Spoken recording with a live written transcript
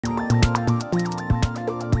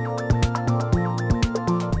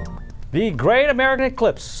The Great American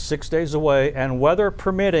Eclipse, 6 days away, and weather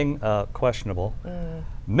permitting, questionable.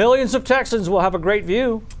 Millions of Texans will have a great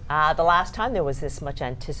view. The last time there was this much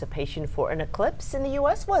anticipation for an eclipse in the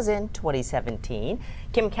U.S. was in 2017.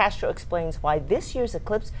 Kim Castro explains why this year's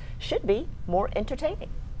eclipse should be more entertaining.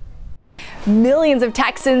 Millions of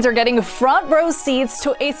Texans are getting front row seats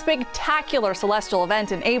to a spectacular celestial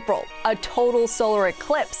event in April, a total solar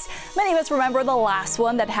eclipse. Many of us remember the last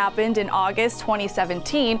one that happened in August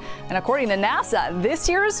 2017, and according to NASA, this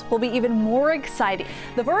year's will be even more exciting.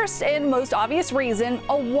 The first and most obvious reason,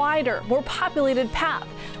 a wider, more populated path.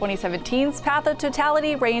 2017's path of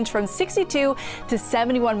totality ranged from 62 to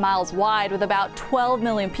 71 miles wide, with about 12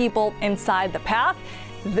 million people inside the path.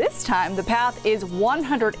 This time, the path is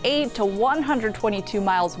 108 to 122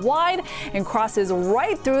 miles wide and crosses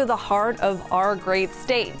right through the heart of our great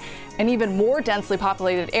state. And even more densely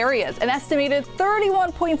populated areas, an estimated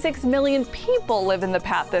 31.6 million people live in the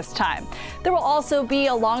path this time. There will also be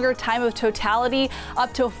a longer time of totality,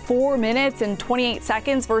 up to 4 minutes and 28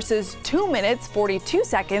 seconds versus 2 minutes 42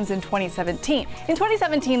 seconds in 2017. In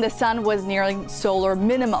 2017, the sun was nearing solar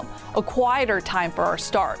minimum, a quieter time for our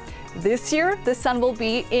start. This year, the sun will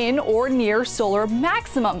be in or near solar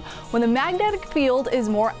maximum when the magnetic field is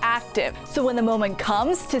more active. So when the moment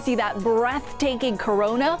comes to see that breathtaking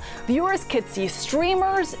corona, viewers could see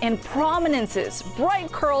streamers and prominences,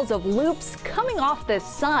 bright curls of loops coming off the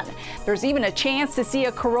sun. There's even a chance to see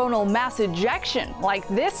a coronal mass ejection like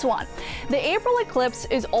this one. The April eclipse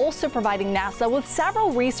is also providing NASA with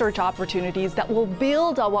several research opportunities that will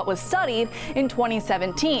build on what was studied in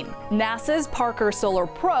 2017. NASA's Parker Solar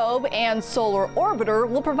Probe and Solar Orbiter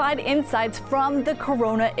will provide insights from the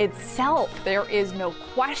corona itself. There is no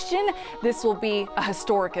question this will be a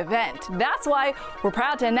historic event. That's why we're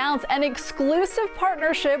proud to announce an exclusive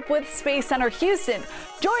partnership with Space Center Houston.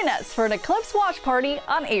 Join us for an eclipse watch party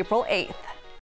on April 8th.